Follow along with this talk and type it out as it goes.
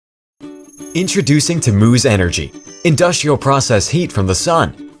Introducing Tamuz Energy, industrial process heat from the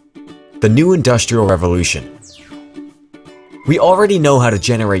sun. The new industrial revolution. We already know how to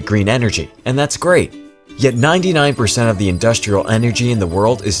generate green energy, and that's great. Yet 99% of the industrial energy in the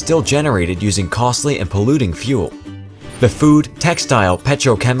world is still generated using costly and polluting fuel. The food, textile,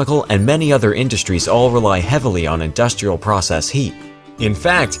 petrochemical, and many other industries all rely heavily on industrial process heat. In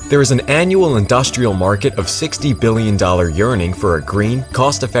fact, there is an annual industrial market of $60 billion yearning for a green,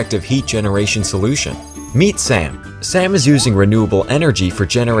 cost-effective heat generation solution. Meet Sam. Sam is using renewable energy for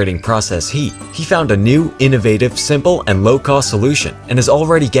generating process heat. He found a new, innovative, simple, and low-cost solution and is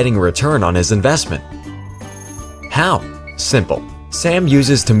already getting a return on his investment. How? Simple. Sam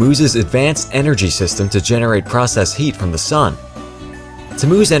uses Tamuz's advanced energy system to generate process heat from the sun.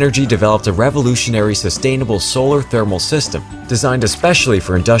 Tamuz Energy developed a revolutionary sustainable solar thermal system designed especially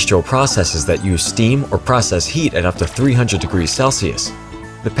for industrial processes that use steam or process heat at up to 300 degrees Celsius.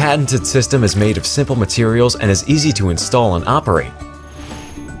 The patented system is made of simple materials and is easy to install and operate.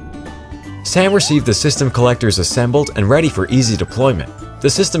 Sam received the system collectors assembled and ready for easy deployment. The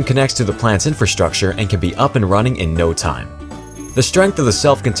system connects to the plant's infrastructure and can be up and running in no time. The strength of the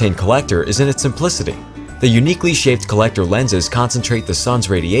self-contained collector is in its simplicity. The uniquely shaped collector lenses concentrate the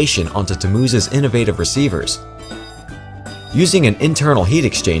sun's radiation onto Tamuz's innovative receivers. Using an internal heat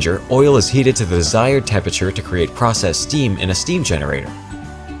exchanger, oil is heated to the desired temperature to create process steam in a steam generator.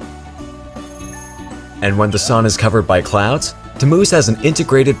 And when the sun is covered by clouds, Tamuz has an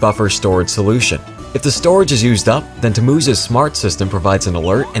integrated buffer storage solution. If the storage is used up, then Tamuz's smart system provides an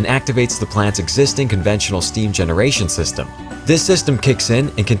alert and activates the plant's existing conventional steam generation system. This system kicks in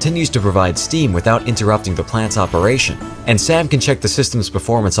and continues to provide steam without interrupting the plant's operation, and Sam can check the system's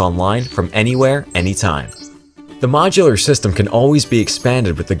performance online from anywhere, anytime. The modular system can always be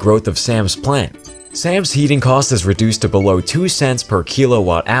expanded with the growth of Sam's plant. Sam's heating cost is reduced to below 2 cents per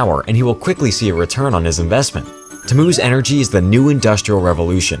kilowatt hour, and he will quickly see a return on his investment. Tamuz Energy is the new industrial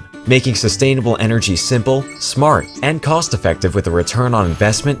revolution, making sustainable energy simple, smart, and cost-effective with a return on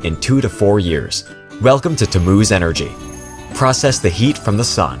investment in 2 to 4 years. Welcome to Tamuz Energy. Process the heat from the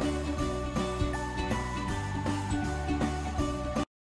sun.